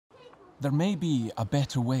There may be a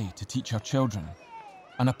better way to teach our children,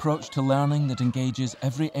 an approach to learning that engages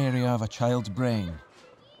every area of a child's brain.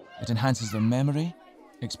 It enhances their memory,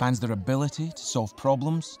 expands their ability to solve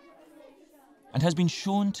problems, and has been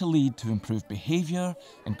shown to lead to improved behaviour,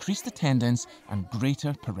 increased attendance, and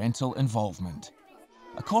greater parental involvement.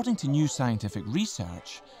 According to new scientific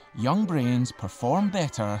research, young brains perform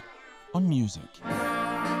better on music.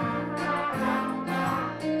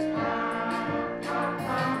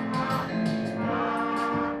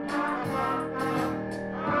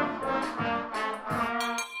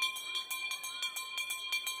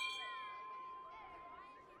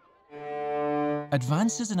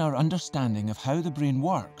 Advances in our understanding of how the brain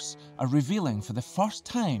works are revealing for the first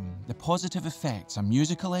time the positive effects a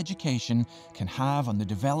musical education can have on the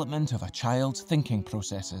development of a child's thinking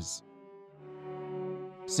processes.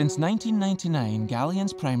 Since 1999,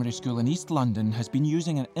 Galleons Primary School in East London has been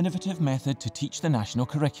using an innovative method to teach the national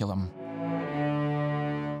curriculum.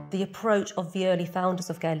 The approach of the early founders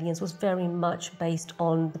of Galleons was very much based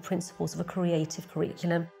on the principles of a creative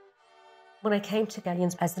curriculum. When I came to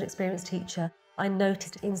Galleons as an experienced teacher, I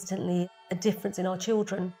noticed instantly a difference in our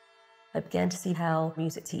children. I began to see how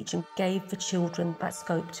music teaching gave the children that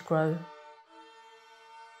scope to grow.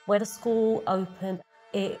 When the school opened,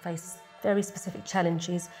 it faced very specific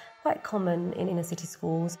challenges, quite common in inner city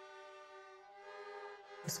schools.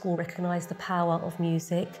 The school recognised the power of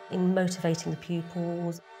music in motivating the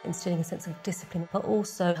pupils, instilling a sense of discipline, but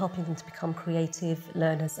also helping them to become creative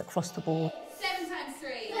learners across the board. 7 times 3.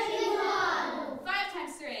 5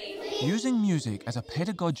 times 3. Using music as a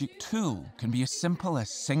pedagogic tool can be as simple as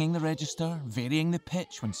singing the register, varying the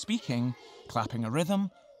pitch when speaking, clapping a rhythm,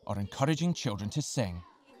 or encouraging children to sing.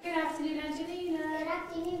 Good afternoon, Angelina. Good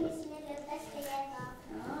afternoon, Miss Miller. Best day ever.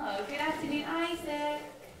 Oh, good afternoon, Isaac.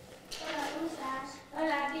 Hola, Usas.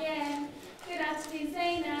 Hola, bien. Good afternoon,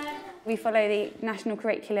 Zainab. We follow the national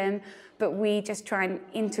curriculum, but we just try and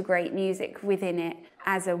integrate music within it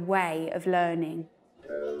as a way of learning.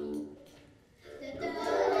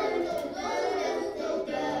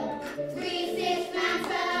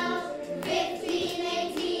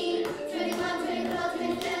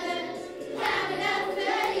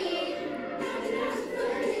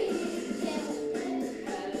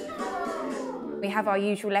 We have our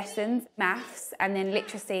usual lessons, maths and then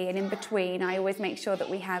literacy, and in between I always make sure that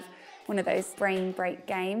we have one of those brain break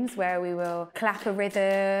games where we will clap a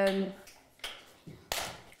rhythm.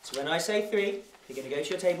 So when I say 3, you're going to go to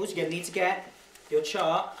your tables, you're going to need to get your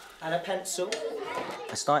chart and a pencil.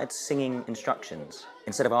 I started singing instructions.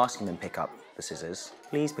 Instead of asking them to pick up the scissors,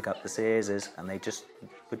 please pick up the scissors, and they just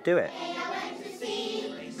would do it.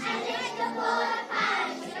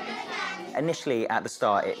 Initially, at the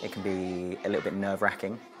start, it can be a little bit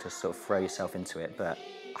nerve-wracking to sort of throw yourself into it, but,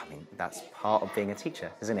 I mean, that's part of being a teacher,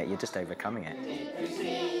 isn't it? You're just overcoming it.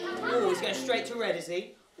 Oh, he's going straight to red, is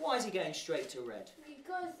he? Why is he going straight to red?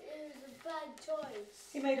 Because it was a bad choice.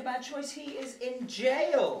 He made a bad choice. He is in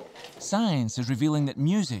jail. Science is revealing that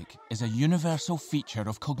music is a universal feature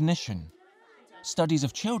of cognition. Studies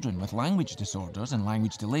of children with language disorders and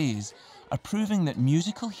language delays are proving that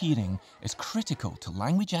musical hearing is critical to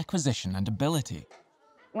language acquisition and ability.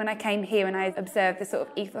 When I came here and I observed the sort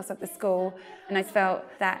of ethos of the school, and I felt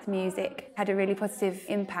that music had a really positive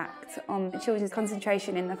impact on the children's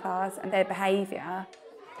concentration in the class and their behaviour.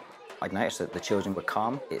 I noticed that the children were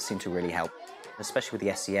calm. It seemed to really help, especially with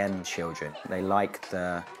the SEN children. They like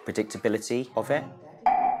the predictability of it.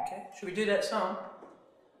 Okay, should we do that song?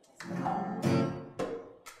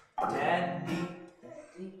 Daddy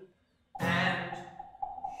and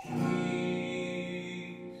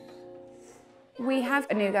We have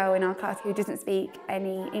a new girl in our class who doesn't speak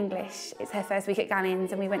any English. It's her first week at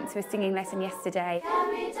Galleons and we went to a singing lesson yesterday.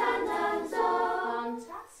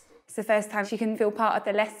 It's the first time she can feel part of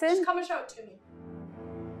the lesson. Just come and show it to me.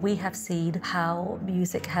 We have seen how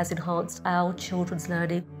music has enhanced our children's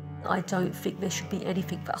learning. I don't think there should be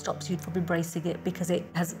anything that stops you from embracing it because it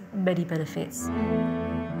has many benefits.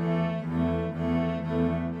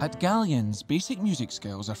 At Galleons, basic music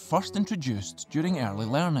skills are first introduced during early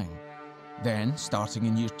learning. Then, starting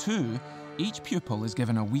in Year 2, each pupil is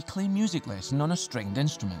given a weekly music lesson on a stringed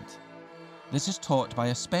instrument. This is taught by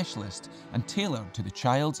a specialist and tailored to the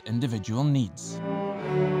child's individual needs.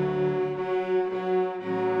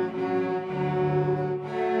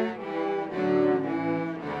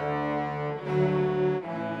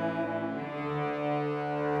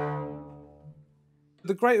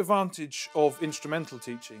 The great advantage of instrumental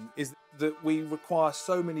teaching is that we require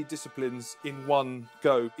so many disciplines in one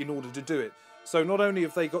go in order to do it. So not only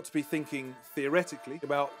have they got to be thinking theoretically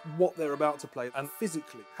about what they're about to play and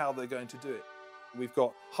physically how they're going to do it, We've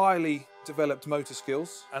got highly developed motor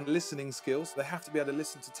skills and listening skills. They have to be able to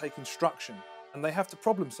listen to take instruction, and they have to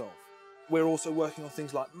problem solve. We're also working on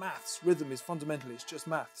things like maths. Rhythm is fundamentally, it's just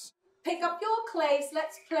maths. Pick up your clays,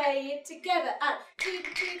 let's play it together. And ting,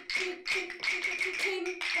 ting, ting, ting, ting, ting,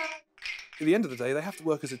 ting. At the end of the day, they have to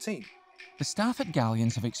work as a team. The staff at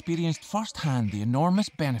Galleons have experienced firsthand the enormous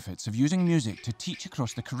benefits of using music to teach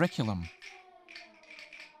across the curriculum.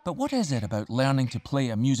 But what is it about learning to play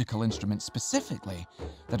a musical instrument specifically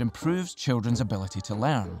that improves children's ability to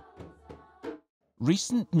learn?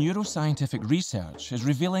 Recent neuroscientific research is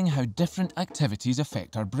revealing how different activities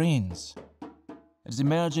affect our brains. It is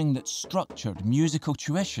emerging that structured musical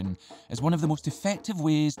tuition is one of the most effective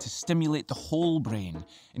ways to stimulate the whole brain,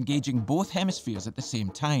 engaging both hemispheres at the same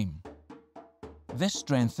time. This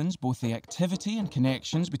strengthens both the activity and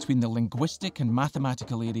connections between the linguistic and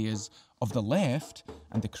mathematical areas of the left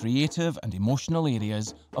and the creative and emotional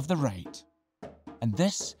areas of the right. And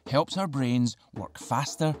this helps our brains work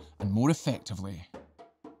faster and more effectively.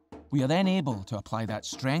 We are then able to apply that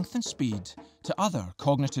strength and speed to other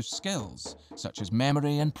cognitive skills, such as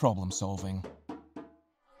memory and problem solving.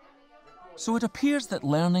 So it appears that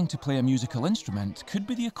learning to play a musical instrument could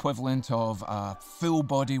be the equivalent of a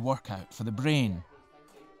full-body workout for the brain.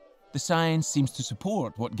 The science seems to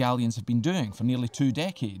support what Galleons have been doing for nearly 2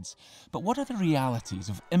 decades, but what are the realities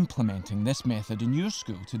of implementing this method in your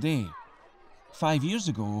school today? 5 years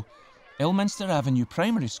ago, Ilminster Avenue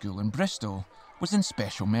Primary School in Bristol was in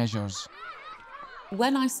special measures.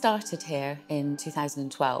 When I started here in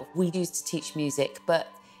 2012, we used to teach music, but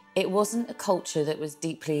it wasn't a culture that was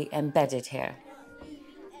deeply embedded here.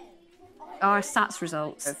 Our SATs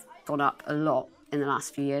results have gone up a lot in the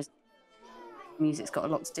last few years. Music's got a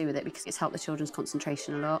lot to do with it because it's helped the children's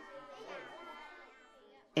concentration a lot.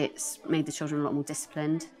 It's made the children a lot more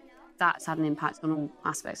disciplined. That's had an impact on all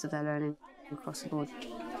aspects of their learning across the board.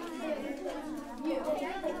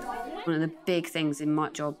 One of the big things in my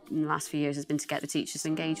job in the last few years has been to get the teachers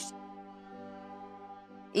engaged.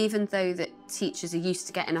 Even though that teachers are used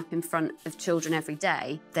to getting up in front of children every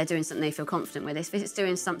day, they're doing something they feel confident with. If it's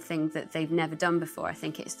doing something that they've never done before, I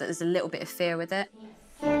think it's that there's a little bit of fear with it.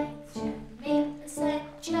 He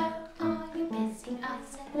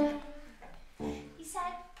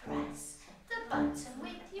said, press the button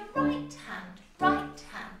with your right hand, right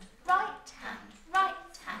hand, right hand,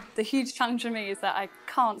 right hand. The huge challenge for me is that I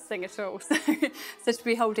can't sing at all. So to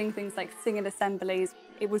be holding things like singing assemblies,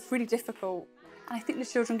 it was really difficult. And I think the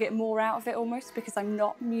children get more out of it almost because I'm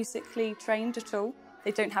not musically trained at all.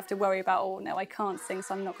 They don't have to worry about, oh no, I can't sing,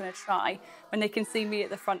 so I'm not going to try. When they can see me at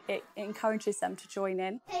the front, it encourages them to join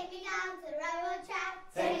in. Take me down to the railroad track.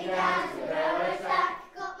 Take me down to the railroad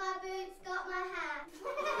track. Got my boots, got my hat.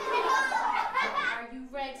 Are you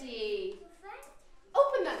ready?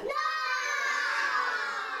 Open them.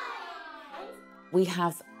 We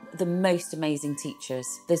have the most amazing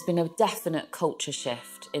teachers. There's been a definite culture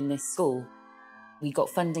shift in this school. We got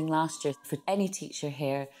funding last year for any teacher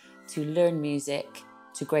here to learn music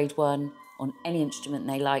to grade 1 on any instrument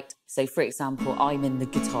they liked. So, for example, I'm in the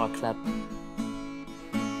guitar club.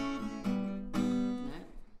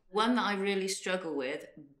 One that I really struggle with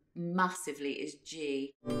massively is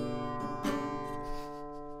G.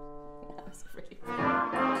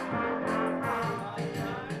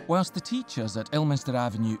 Whilst the teachers at Ilminster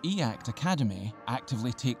Avenue EACT Academy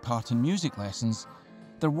actively take part in music lessons,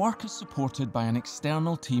 their work is supported by an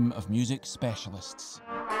external team of music specialists.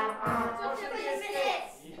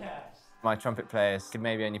 My trumpet players could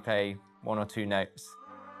maybe only play 1 or 2 notes.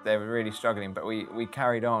 They were really struggling, but we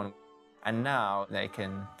carried on. And now they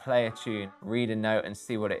can play a tune, read a note and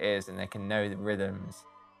see what it is, and they can know the rhythms.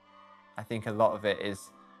 I think a lot of it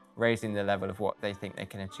is raising the level of what they think they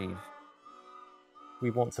can achieve.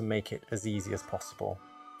 We want to make it as easy as possible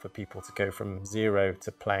for people to go from 0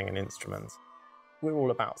 to playing an instrument. We're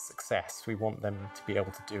all about success. We want them to be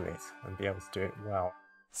able to do it and be able to do it well.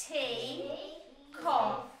 Tea,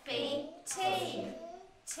 coffee, tea.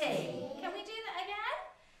 Tea. Can we do that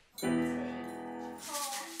again?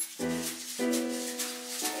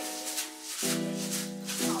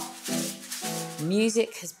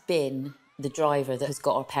 Music has been the driver that has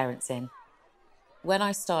got our parents in. When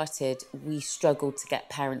I started, we struggled to get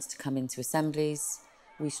parents to come into assemblies.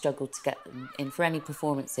 We struggled to get them in for any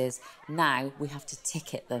performances. Now we have to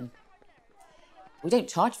ticket them. We don't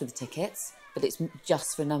charge for the tickets, but it's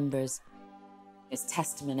just for numbers. It's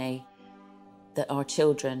testimony that our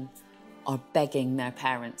children are begging their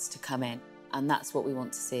parents to come in. And that's what we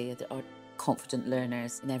want to see, that are confident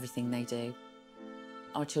learners in everything they do.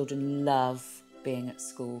 Our children love being at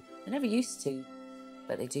school. They never used to,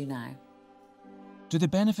 but they do now. Do the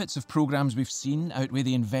benefits of programmes we've seen outweigh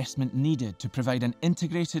the investment needed to provide an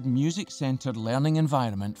integrated music-centred learning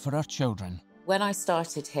environment for our children? When I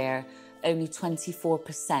started here, only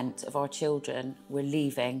 24% of our children were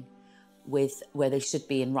leaving with where they should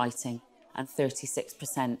be in writing and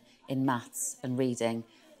 36% in maths and reading.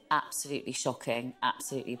 Absolutely shocking,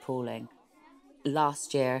 absolutely appalling.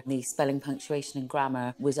 Last year, the spelling, punctuation and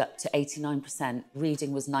grammar was up to 89%,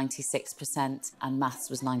 reading was 96% and maths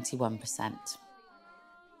was 91%.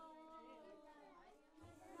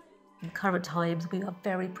 In current times, we are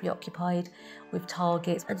very preoccupied with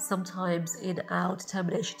targets, and sometimes in our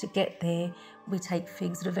determination to get there, we take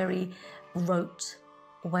things in a very rote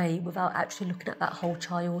way without actually looking at that whole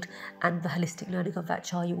child and the holistic learning of that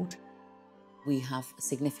child. We have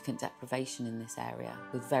significant deprivation in this area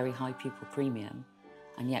with very high pupil premium,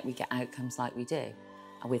 and yet we get outcomes like we do,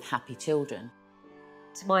 and with happy children.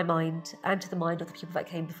 To my mind, and to the mind of the people that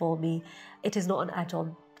came before me, it is not an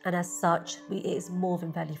add-on. And as such, it is more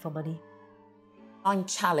than value for money. I'm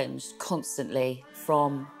challenged constantly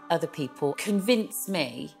from other people. Convince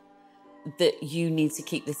me that you need to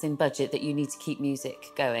keep this in budget, that you need to keep music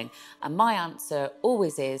going. And my answer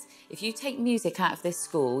always is, if you take music out of this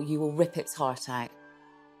school, you will rip its heart out.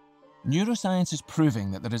 Neuroscience is proving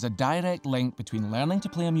that there is a direct link between learning to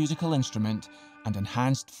play a musical instrument and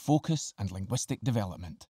enhanced focus and linguistic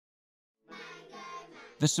development.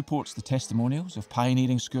 This supports the testimonials of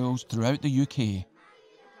pioneering schools throughout the UK.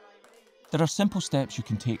 There are simple steps you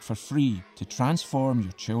can take for free to transform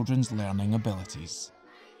your children's learning abilities.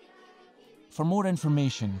 For more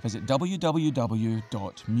information, visit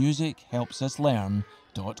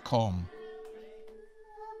www.musichelpsuslearn.com.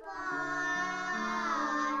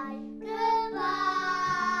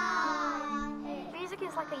 Music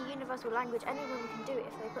is like a universal language. Anyone can do it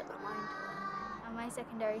if they put their mind to it. And my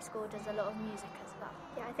secondary school does a lot of music as well.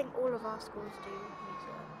 Yeah, I think all of our schools do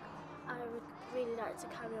music. I would really like to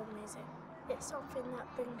carry on music. It's something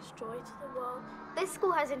that brings joy to the world. This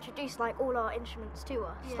school has introduced like all our instruments to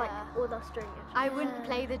us, like all our string instruments. I wouldn't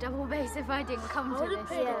play the double bass if I didn't come to this. I would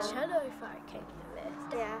play the cello if I came to this.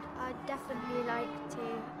 Yeah, I'd definitely like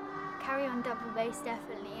to carry on double bass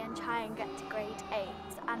definitely and try and get to grade 8.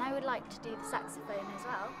 And I would like to do the saxophone as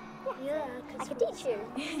well. Yeah, I could teach you.